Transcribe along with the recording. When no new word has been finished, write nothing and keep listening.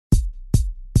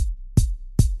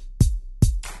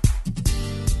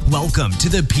Welcome to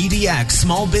the PDX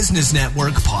Small Business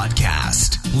Network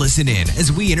podcast. Listen in as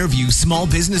we interview small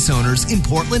business owners in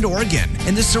Portland, Oregon,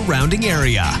 and the surrounding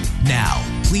area. Now,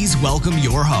 please welcome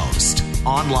your host,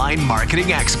 online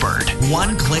marketing expert,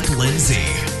 One Click Lindsay.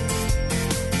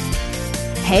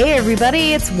 Hey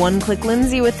everybody, it's One Click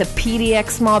Lindsay with the PDX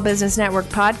Small Business Network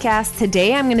podcast.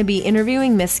 Today I'm going to be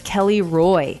interviewing Miss Kelly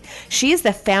Roy. She is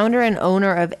the founder and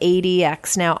owner of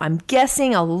ADX. Now I'm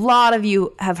guessing a lot of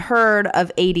you have heard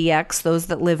of ADX, those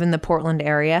that live in the Portland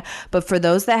area, but for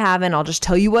those that haven't, I'll just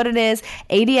tell you what it is.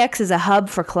 ADX is a hub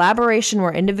for collaboration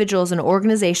where individuals and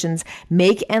organizations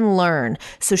make and learn.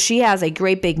 So she has a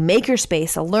great big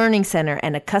makerspace, a learning center,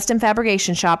 and a custom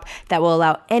fabrication shop that will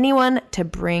allow anyone to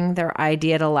bring their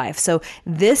idea to life. So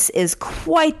this is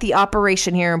quite the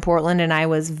operation here in Portland, and I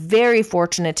was very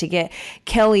fortunate to get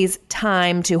Kelly's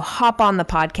time to hop on the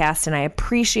podcast, and I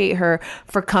appreciate her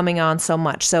for coming on so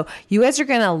much. So you guys are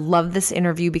going to love this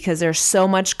interview because there's so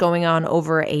much going on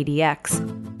over at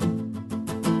ADX.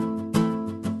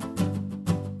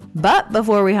 But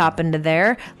before we hop into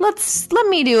there, let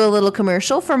me do a little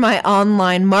commercial for my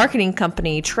online marketing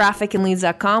company,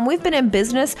 trafficandleads.com. We've been in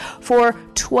business for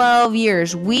 12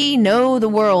 years. We know the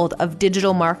world of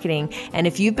digital marketing. And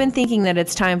if you've been thinking that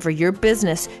it's time for your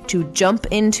business to jump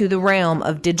into the realm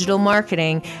of digital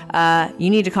marketing, you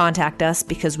need to contact us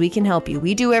because we can help you.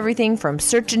 We do everything from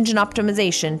search engine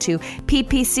optimization to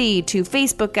PPC to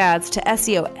Facebook ads to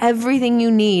SEO, everything you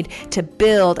need to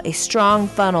build a strong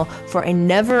funnel for a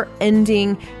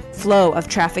never-ending flow of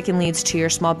traffic and leads to your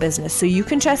small business. So you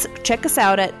can check us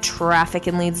out at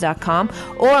trafficandleads.com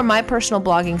or my personal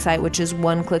blogging site, which is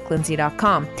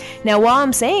oneclicklindsay.com. Now, while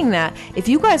I'm saying that, if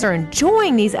you guys are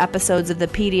enjoying these episodes of the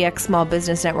PDX Small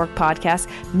Business Network podcast,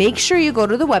 make sure you go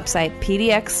to the website,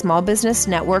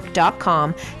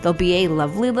 pdxsmallbusinessnetwork.com. There'll be a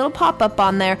lovely little pop-up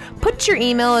on there. Put your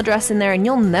email address in there and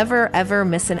you'll never, ever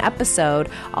miss an episode.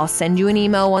 I'll send you an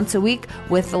email once a week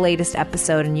with the latest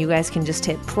episode, and you guys can just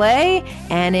hit play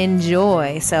and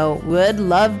enjoy. So would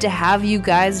love to have you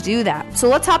guys do that. So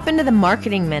let's hop into the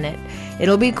marketing minute.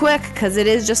 It'll be quick because it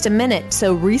is just a minute.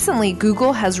 So recently,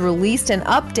 Google has released an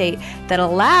update that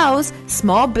allows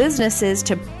small businesses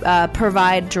to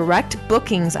provide direct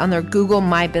bookings on their Google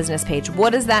My Business page.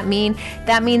 What does that mean?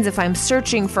 That means if I'm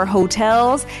searching for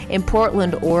hotels in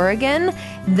Portland, Oregon,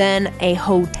 then a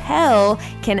hotel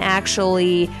can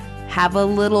actually have a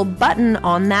little button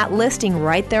on that listing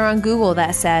right there on Google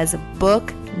that says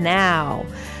book now.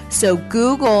 So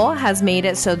Google has made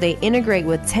it so they integrate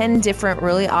with 10 different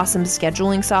really awesome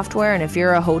scheduling software. And if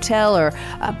you're a hotel or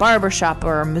a barbershop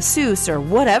or a masseuse or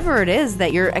whatever it is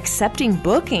that you're accepting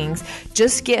bookings,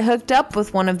 just get hooked up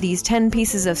with one of these 10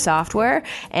 pieces of software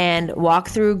and walk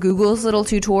through Google's little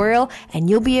tutorial, and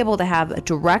you'll be able to have a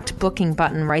direct booking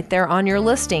button right there on your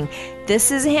listing.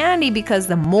 This is handy because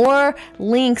the more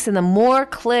links and the more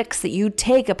clicks that you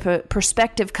take a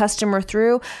prospective customer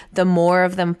through, the more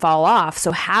of them fall off.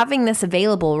 So having this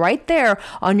available right there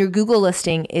on your Google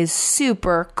listing is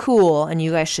super cool, and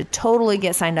you guys should totally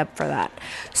get signed up for that.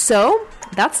 So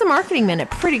that's the marketing minute.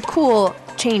 Pretty cool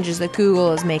changes that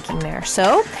Google is making there.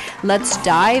 So let's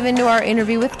dive into our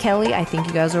interview with Kelly. I think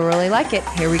you guys will really like it.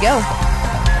 Here we go.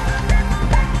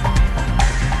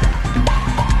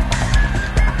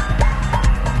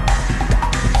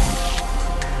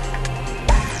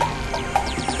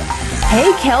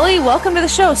 Hey, Kelly, welcome to the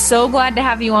show. So glad to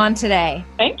have you on today.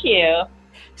 Thank you.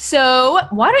 So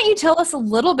why don't you tell us a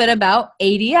little bit about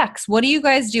ADX? What do you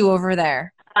guys do over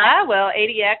there? Well,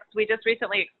 ADX, we just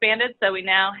recently expanded, so we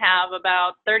now have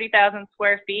about 30,000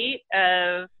 square feet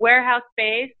of warehouse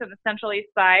space in the Central East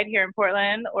Side here in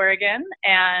Portland, Oregon,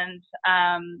 and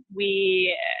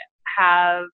we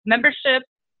have membership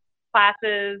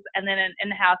classes and then an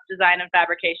in-house design and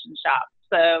fabrication shop.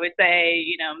 So we say,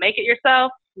 make it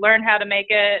yourself, learn how to make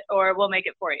it, or we'll make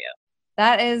it for you.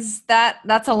 That's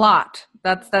a lot.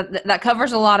 That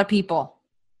covers a lot of people.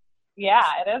 Yeah,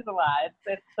 it is a lot.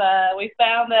 We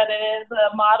found that it is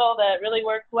a model that really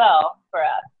works well for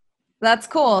us. That's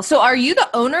cool. So are you the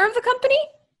owner of the company?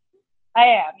 I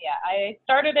am, yeah. I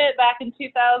started it back in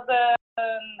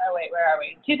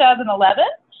 2011.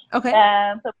 Okay.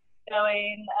 And so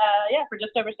going, for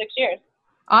just over 6 years.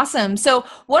 Awesome. So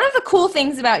one of the cool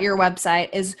things about your website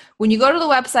is when you go to the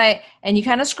website and you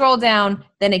kind of scroll down,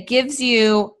 then it gives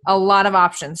you a lot of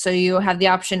options. So you have the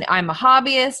option, I'm a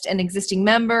hobbyist, an existing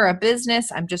member, a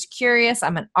business, I'm just curious,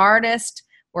 I'm an artist,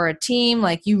 or a team.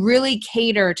 Like, you really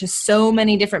cater to so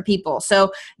many different people.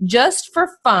 So just for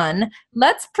fun,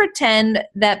 let's pretend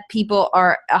that people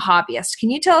are a hobbyist. Can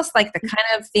you tell us like the kind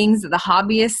of things that the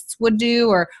hobbyists would do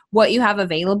or what you have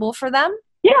available for them?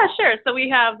 Yeah, sure. So we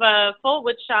have a full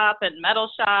wood shop and metal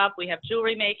shop. We have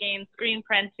jewelry making, screen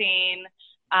printing,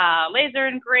 laser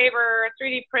engraver,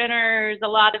 3D printers, a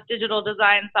lot of digital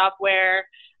design software.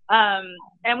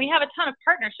 And we have a ton of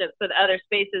partnerships with other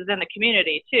spaces in the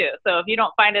community too. So if you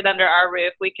don't find it under our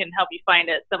roof, we can help you find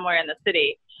it somewhere in the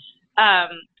city.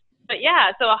 But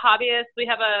yeah, so a hobbyist, we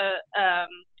have a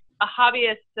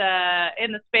hobbyist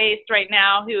in the space right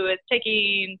now who is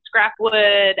taking scrap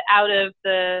wood out of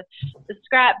the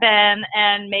scrap bin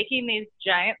and making these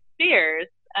giant spheres.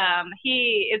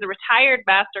 He is a retired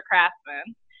master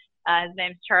craftsman. His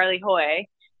name's Charlie Hoy.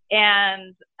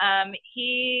 And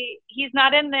he's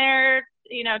not in there,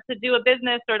 you know, to do a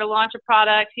business or to launch a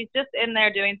product. He's just in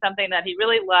there doing something that he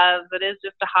really loves. It is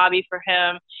just a hobby for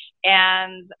him.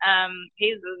 And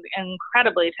he's an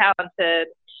incredibly talented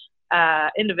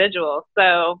individual.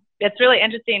 So it's really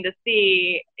interesting to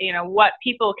see, you know, what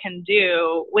people can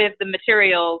do with the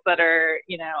materials that are,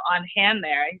 you know, on hand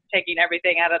there. He's taking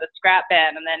everything out of the scrap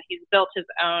bin, and then he's built his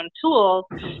own tools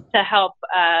to help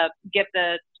get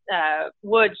the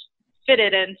wood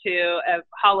fitted into a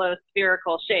hollow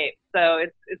spherical shape. So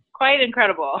it's quite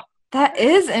incredible. That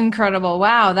is incredible.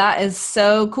 Wow, that is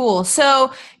so cool.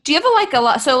 So do you have a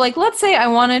lot? So let's say I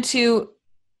wanted to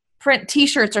print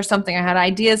t-shirts or something. I had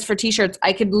ideas for t-shirts.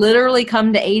 I could literally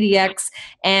come to ADX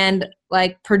and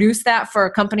produce that for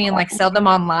a company and sell them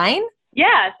online.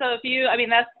 Yeah, so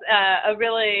that's a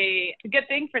really good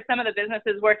thing for some of the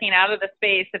businesses working out of the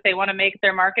space. If they want to make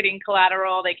their marketing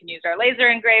collateral, they can use our laser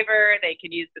engraver. They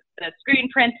can use the screen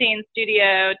printing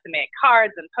studio to make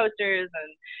cards and posters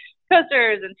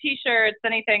and t-shirts,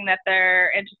 anything that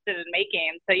they're interested in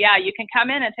making. So yeah, you can come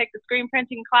in and take the screen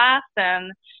printing class,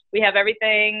 and we have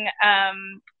everything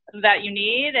that you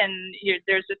need, and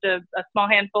there's just a small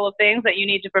handful of things that you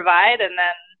need to provide, and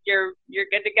then you're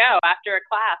good to go. After a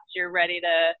class, you're ready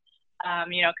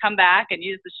to come back and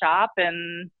use the shop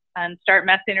and start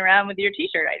messing around with your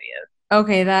t-shirt ideas.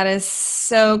 Okay, that is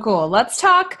so cool. Let's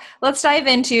dive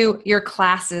into your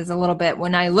classes a little bit.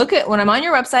 When I'm on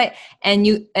your website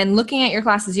and looking at your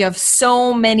classes, you have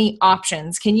so many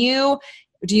options.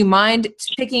 Do you mind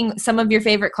picking some of your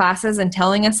favorite classes and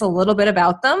telling us a little bit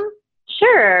about them?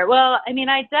 Sure. Well,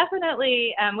 I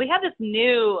definitely, we have this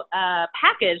new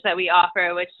package that we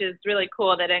offer, which is really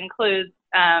cool, that includes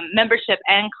membership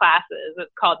and classes.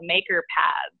 It's called Maker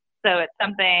Paths. So it's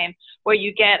something where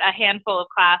you get a handful of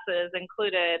classes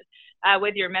included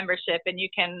with your membership, and you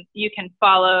can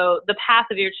follow the path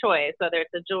of your choice, whether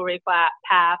it's a jewelry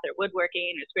path or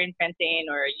woodworking or screen printing,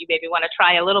 or you maybe want to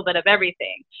try a little bit of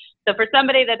everything. So for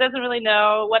somebody that doesn't really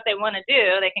know what they want to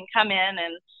do, they can come in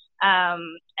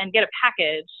and get a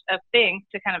package of things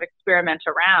to kind of experiment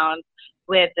around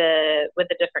with the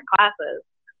different classes.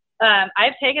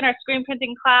 I've taken our screen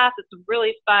printing class. It's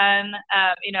really fun.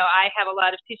 I have a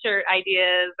lot of t-shirt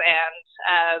ideas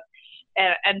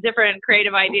and different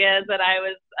creative ideas that I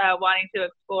was wanting to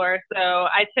explore. So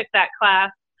I took that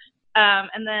class.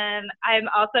 And then I'm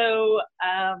also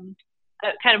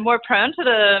kind of more prone to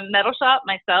the metal shop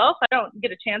myself. I don't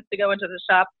get a chance to go into the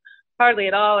shop hardly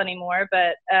at all anymore,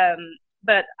 but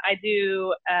I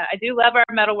do love our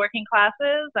metalworking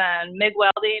classes, and MIG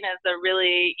welding is a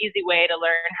really easy way to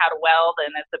learn how to weld,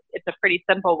 and it's a pretty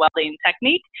simple welding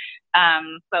technique.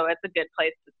 So it's a good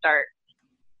place to start.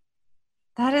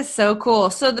 That is so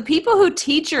cool. So the people who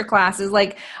teach your classes,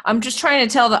 I'm just trying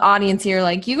to tell the audience here,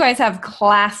 you guys have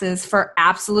classes for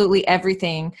absolutely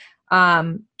everything.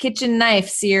 Kitchen knife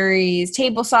series,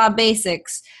 table saw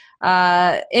basics,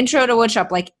 intro to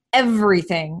woodshop,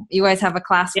 everything you guys have a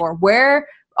class for.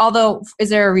 Although, is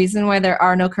there a reason why there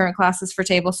are no current classes for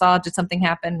table saw? Did something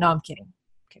happen? No, I'm kidding.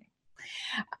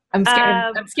 I'm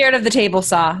scared of the table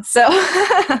saw. So.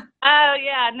 Oh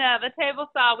yeah, no, the table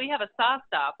saw. We have a Saw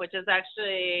Stop, which is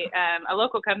actually a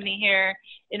local company here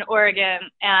in Oregon,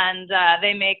 and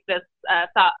they make this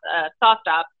Saw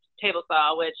Stop table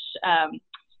saw, which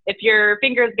if your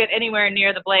fingers get anywhere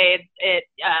near the blades, it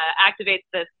activates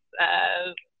this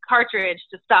cartridge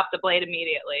to stop the blade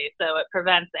immediately, so it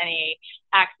prevents any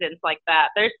accidents like that.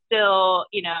 There's still,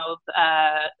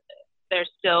 there's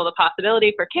still the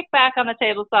possibility for kickback on the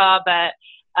table saw, but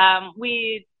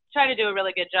we try to do a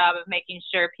really good job of making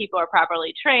sure people are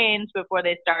properly trained before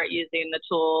they start using the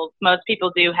tools. Most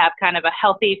people do have kind of a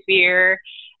healthy fear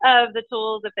of the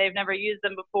tools if they've never used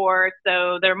them before,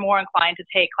 so they're more inclined to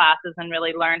take classes and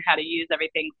really learn how to use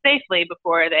everything safely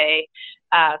before they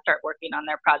start working on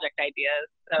their project ideas.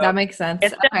 So that makes sense.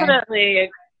 It's definitely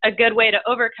a good way to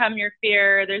overcome your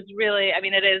fear. There's really,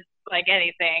 it is like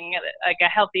anything, like a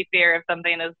healthy fear of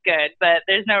something is good, but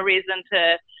there's no reason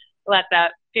to let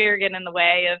that fear get in the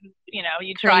way of,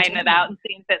 you trying it out and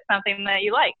seeing if it's something that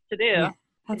you like to do. You trying it out and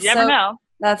seeing if it's something that you like to do. Yeah. You never know.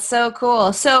 That's so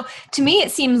cool. So to me,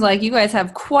 it seems like you guys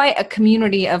have quite a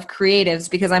community of creatives,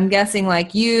 because I'm guessing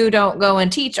like you don't go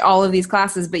and teach all of these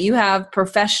classes, but you have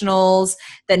professionals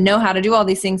that know how to do all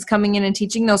these things coming in and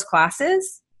teaching those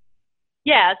classes.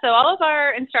 Yeah, so all of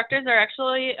our instructors are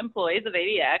actually employees of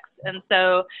ADX, and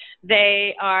so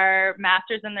they are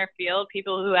masters in their field,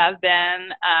 people who have been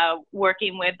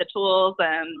working with the tools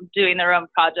and doing their own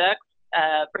projects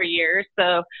for years.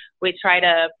 So we try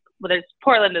to,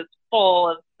 Portland is full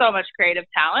of so much creative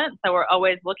talent, so we're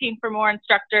always looking for more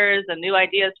instructors and new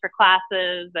ideas for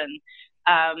classes, and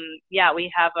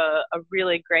we have a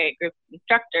really great group of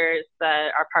instructors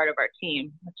that are part of our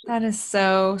team. That is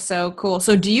so, so cool.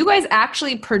 So do you guys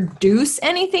actually produce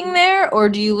anything there, or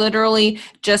do you literally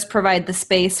just provide the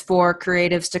space for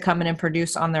creatives to come in and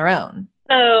produce on their own?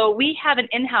 So we have an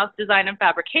in-house design and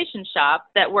fabrication shop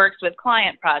that works with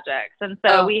client projects. And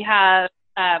so we have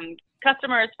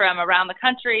customers from around the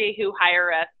country who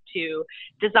hire us to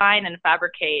design and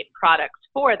fabricate products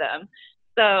for them.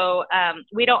 So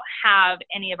we don't have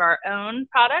any of our own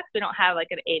products. We don't have like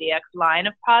an ADX line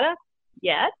of products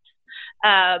yet.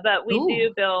 But we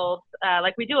do build,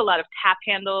 we do a lot of tap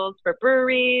handles for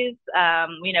breweries.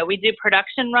 We do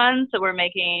production runs. So we're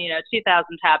making, 2,000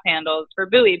 tap handles for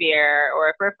Bowie Beer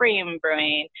or for Freem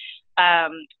Brewing. So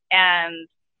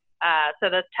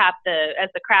those as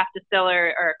the craft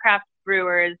distiller or craft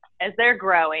brewers, as they're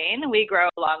growing, we grow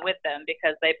along with them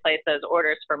because they place those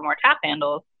orders for more tap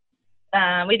handles.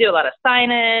 We do a lot of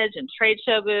signage and trade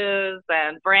show booths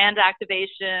and brand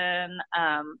activation.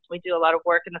 We do a lot of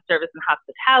work in the service and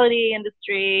hospitality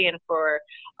industry and for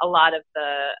a lot of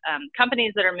the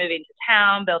companies that are moving to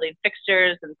town, building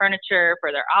fixtures and furniture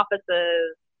for their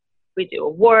offices. We do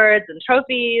awards and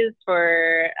trophies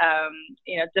for,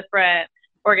 different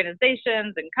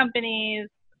organizations and companies.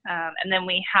 And then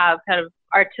we have kind of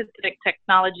artistic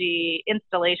technology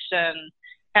installation,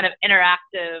 kind of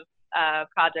interactive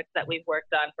projects that we've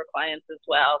worked on for clients as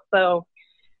well. So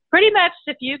pretty much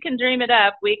if you can dream it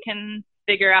up, we can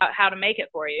figure out how to make it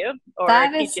for you or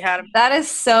teach you how to. That is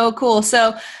so cool.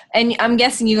 So, and I'm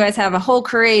guessing you guys have a whole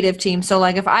creative team. So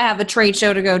like if I have a trade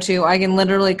show to go to, I can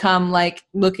literally come like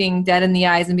looking dead in the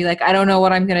eyes and be like, I don't know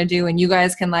what I'm going to do. And you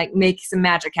guys can like make some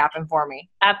magic happen for me.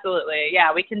 Absolutely.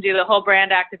 Yeah. We can do the whole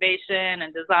brand activation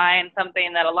and design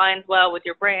something that aligns well with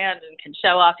your brand and can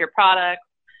show off your products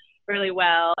really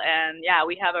well. And yeah,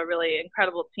 we have a really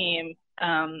incredible team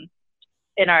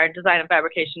in our design and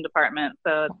fabrication department.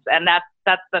 So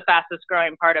that's the fastest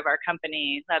growing part of our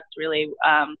company. That's really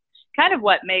kind of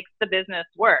what makes the business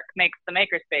work, makes the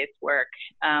makerspace work.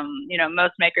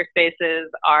 Most makerspaces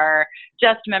are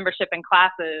just membership and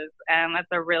classes, and that's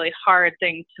a really hard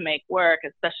thing to make work,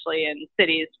 especially in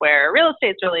cities where real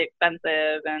estate's really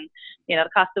expensive and the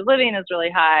cost of living is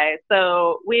really high.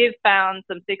 So we've found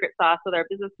some secret sauce with our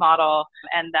business model,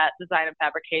 and that design and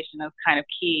fabrication is kind of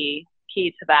key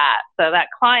to that. So that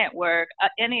client work,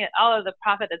 all of the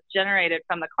profit that's generated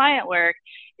from the client work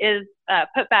is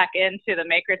put back into the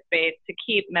makerspace to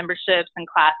keep memberships and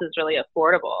classes really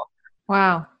affordable.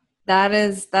 Wow.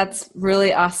 That's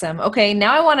really awesome. Okay.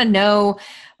 Now I want to know,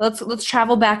 let's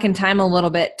travel back in time a little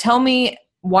bit. Tell me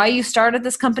why you started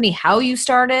this company, how you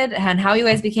started, and how you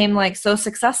guys became like so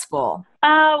successful.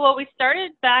 Well, we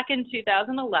started back in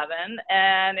 2011,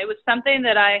 and it was something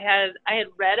that I had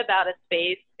read about a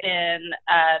space in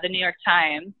the New York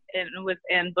Times. It was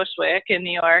in Bushwick in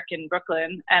New York, in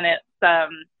Brooklyn, and it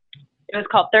was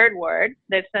called Third Ward.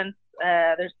 They've since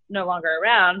there's no longer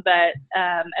around, but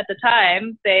at the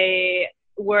time they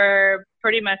were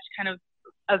pretty much kind of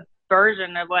a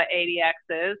version of what ADX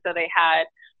is. So they had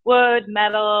wood,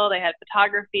 metal, they had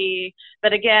photography,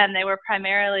 but again, they were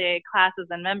primarily classes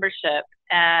and membership,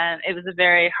 and it was a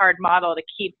very hard model to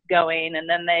keep going. And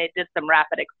then they did some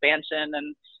rapid expansion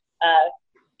and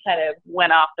kind of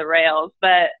went off the rails.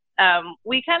 But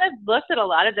we kind of looked at a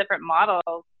lot of different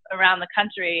models around the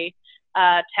country.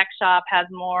 Tech Shop has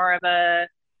more of a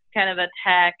kind of a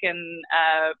tech and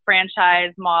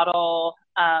franchise model,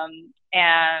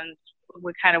 and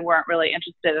we kind of weren't really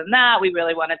interested in that. We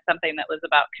really wanted something that was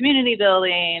about community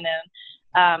building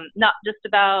and not just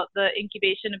about the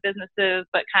incubation of businesses,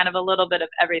 but kind of a little bit of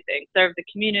everything. Served the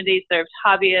community, served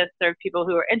hobbyists, served people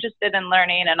who were interested in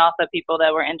learning, and also people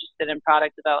that were interested in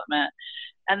product development.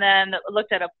 And then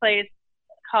looked at a place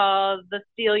called the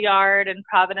Steel Yard in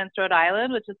Providence, Rhode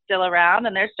Island, which is still around,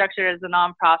 and they're structured as a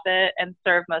nonprofit and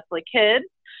serve mostly kids.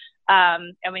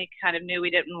 And we kind of knew we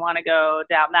didn't want to go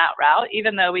down that route,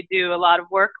 even though we do a lot of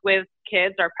work with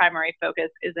kids. Our primary focus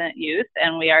isn't youth,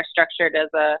 and we are structured as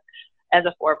as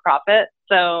a for-profit.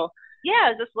 So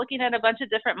yeah, just looking at a bunch of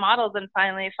different models and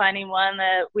finally finding one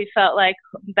that we felt like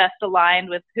best aligned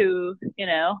with who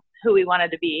we wanted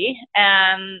to be.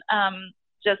 And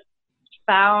just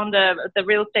found the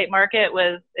real estate market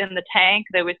was in the tank.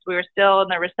 We were still in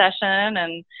the recession,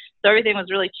 and so everything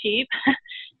was really cheap.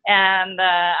 And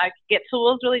I could get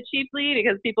tools really cheaply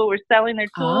because people were selling their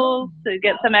tools to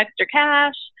get some extra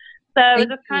cash. So it was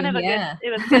just kind of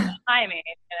it was good timing.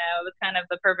 It was kind of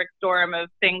the perfect storm of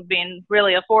things being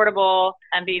really affordable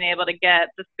and being able to get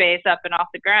the space up and off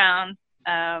the ground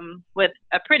with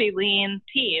a pretty lean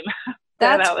team.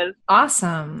 That was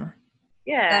awesome.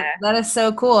 Yeah. That is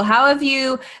so cool. How have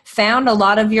you found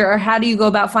or how do you go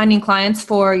about finding clients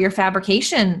for your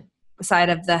fabrication side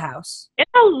of the house? It's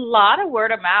a lot of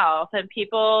word of mouth, and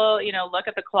people, look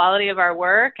at the quality of our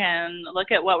work and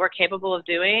look at what we're capable of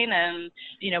doing. And,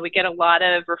 we get a lot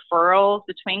of referrals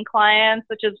between clients,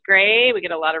 which is great. We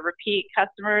get a lot of repeat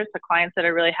customers, so clients that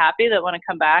are really happy that want to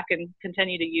come back and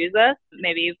continue to use us.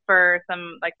 Maybe for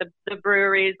some, like the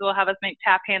breweries will have us make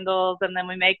tap handles, and then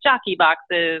we make jockey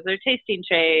boxes or tasting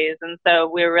trays. And so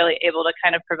we're really able to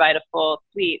kind of provide a full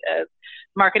suite of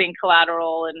marketing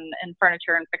collateral and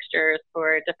furniture and fixtures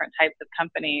for different types of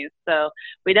companies. So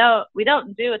we don't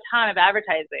do a ton of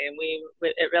advertising.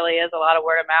 It really is a lot of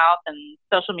word of mouth and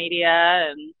social media,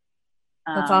 and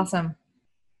that's awesome.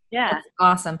 Yeah, that's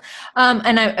awesome.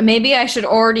 And maybe I should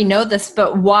already know this,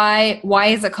 but why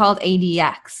is it called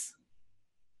ADX?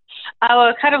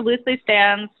 It kind of loosely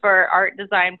stands for Art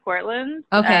Design Portland.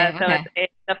 Okay. So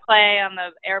it's a play on the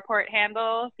airport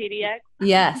handle, PDX.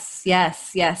 Yes.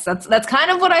 That's kind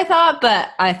of what I thought, but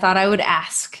I thought I would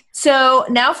ask. So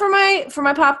now for my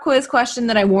pop quiz question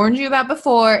that I warned you about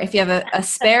before. If you have a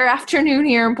spare afternoon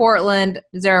here in Portland,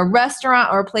 is there a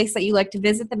restaurant or a place that you like to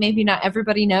visit that maybe not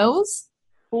everybody knows?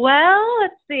 Well,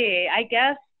 let's see. I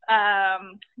guess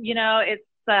it's.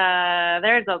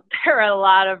 There are a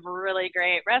lot of really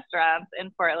great restaurants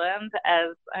in Portland,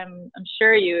 as I'm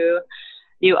sure you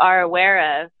are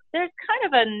aware of. There's kind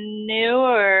of a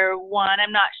newer one.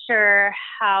 I'm not sure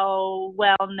how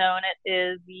well known it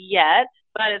is yet,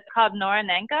 but it's called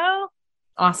Norinenko.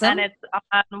 Awesome. And it's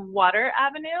on Water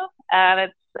Avenue, and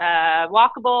it's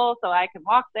walkable, so I can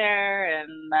walk there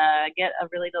and get a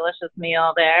really delicious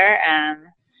meal there. And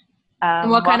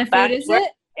what kind of food is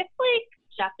it? It's like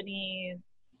Japanese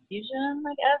fusion,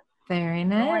 I guess. Very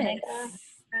nice.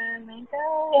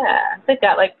 Yeah, they've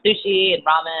got like sushi and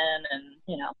ramen and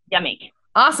yummy.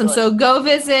 Awesome. So go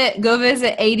visit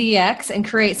ADX and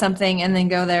create something, and then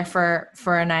go there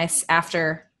for a nice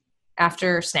after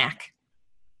snack.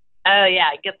 Oh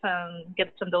yeah, get some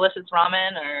delicious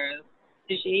ramen or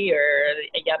sushi or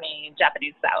a yummy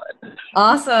Japanese salad.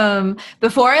 Awesome.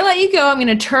 Before I let you go, I'm going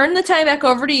to turn the time back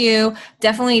over to you.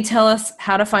 Definitely tell us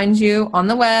how to find you on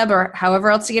the web or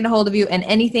however else to get a hold of you, and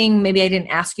anything, maybe I didn't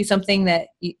ask you something that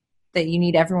you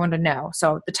need everyone to know.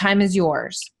 So the time is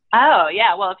yours. Oh,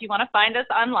 yeah. Well, if you want to find us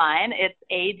online, it's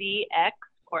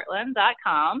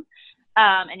adxportland.com.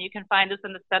 And you can find us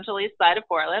in the Central East side of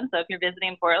Portland. So if you're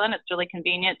visiting Portland, it's really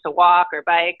convenient to walk or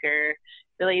bike, or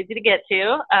really easy to get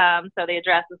to. So the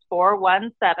address is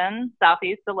 417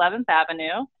 Southeast 11th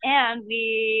Avenue. And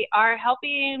we are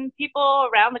helping people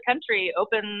around the country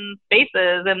open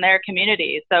spaces in their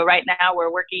communities. So right now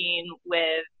we're working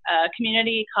with a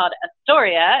community called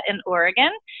Astoria in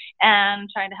Oregon and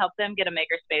trying to help them get a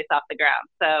makerspace off the ground.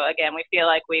 So again, we feel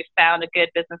like we've found a good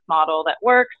business model that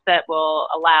works, that will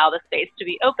allow the space to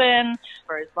be open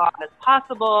for as long as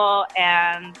possible.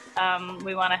 And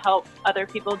we want to help other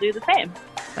people do the same.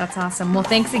 That's awesome. Well,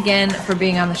 thanks again for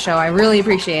being on the show. I really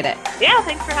appreciate it. Yeah,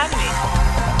 thanks for having me.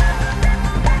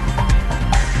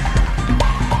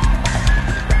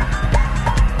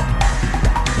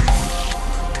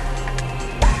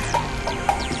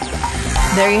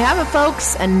 There you have it,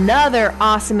 folks. Another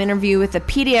awesome interview with the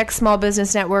PDX Small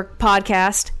Business Network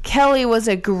podcast. Kelly was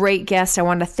a great guest. I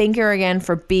want to thank her again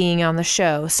for being on the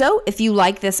show. So if you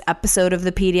like this episode of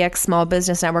the PDX Small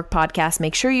Business Network podcast,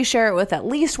 make sure you share it with at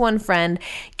least one friend.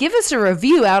 Give us a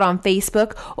review out on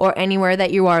Facebook or anywhere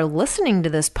that you are listening to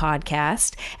this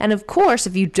podcast. And of course,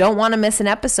 if you don't want to miss an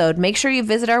episode, make sure you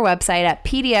visit our website at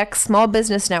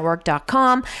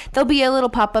pdxsmallbusinessnetwork.com. There'll be a little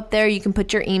pop-up there. You can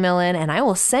put your email in, and I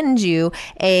will send you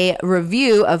a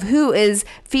review of who is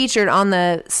featured on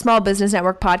the Small Business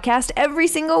Network podcast every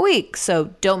single single week.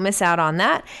 So don't miss out on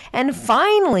that. And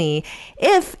finally,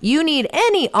 if you need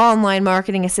any online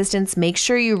marketing assistance, make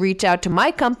sure you reach out to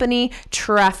my company,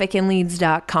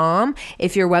 trafficandleads.com.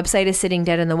 If your website is sitting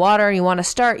dead in the water and you want to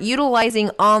start utilizing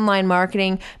online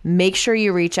marketing, make sure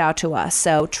you reach out to us.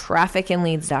 So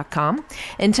trafficandleads.com.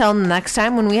 Until next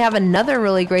time, when we have another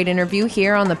really great interview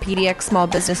here on the PDX Small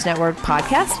Business Network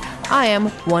podcast, I am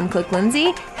One Click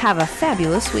Lindsay. Have a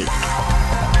fabulous week.